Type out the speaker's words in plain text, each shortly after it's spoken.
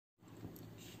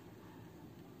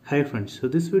Hi friends, so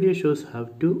this video shows how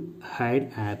to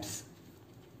hide apps.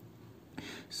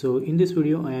 So in this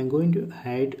video I am going to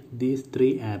hide these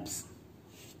three apps.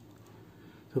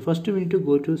 So first we need to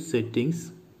go to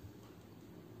settings,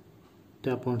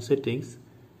 tap on settings,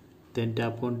 then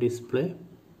tap on display,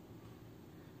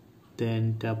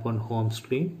 then tap on home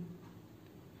screen,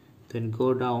 then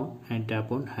go down and tap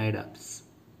on hide apps.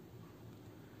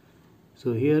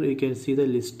 So here you can see the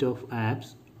list of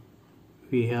apps.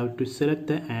 We have to select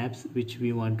the apps which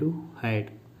we want to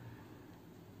hide: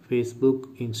 Facebook,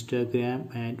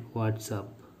 Instagram and WhatsApp.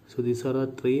 So these are the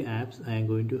three apps I am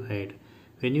going to hide.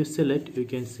 When you select, you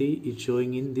can see it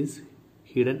showing in this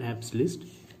hidden apps list.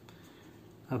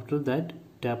 After that,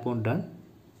 tap on done.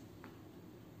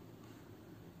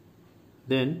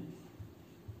 Then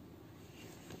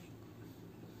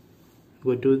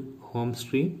go to home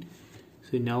screen.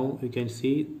 So now you can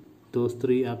see those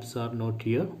three apps are not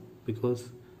here because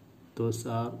those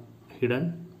are hidden.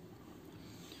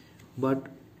 But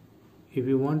if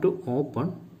you want to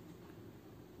open,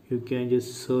 you can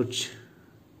just search.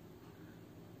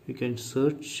 You can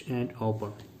search and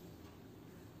open.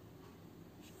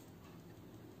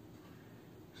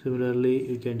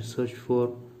 Similarly, you can search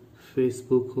for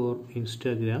Facebook or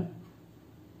Instagram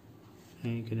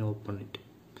and you can open it.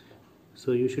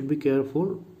 So you should be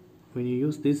careful when you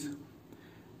use this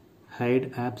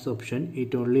hide apps option.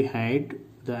 It only hide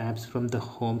the apps from the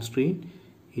home screen.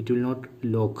 It will not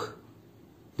lock.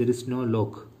 There is no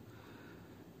lock.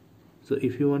 So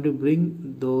if you want to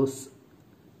bring those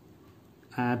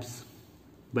apps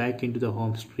back into the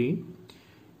home screen,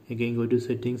 again go to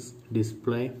settings,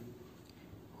 display,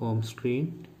 home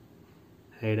screen,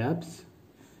 hide apps,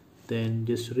 then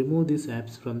just remove these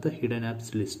apps from the hidden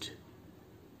apps list,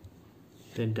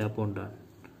 then tap on done.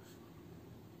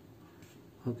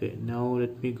 Okay, now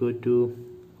let me go to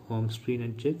home screen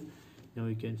and check. Now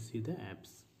you can see the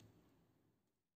apps.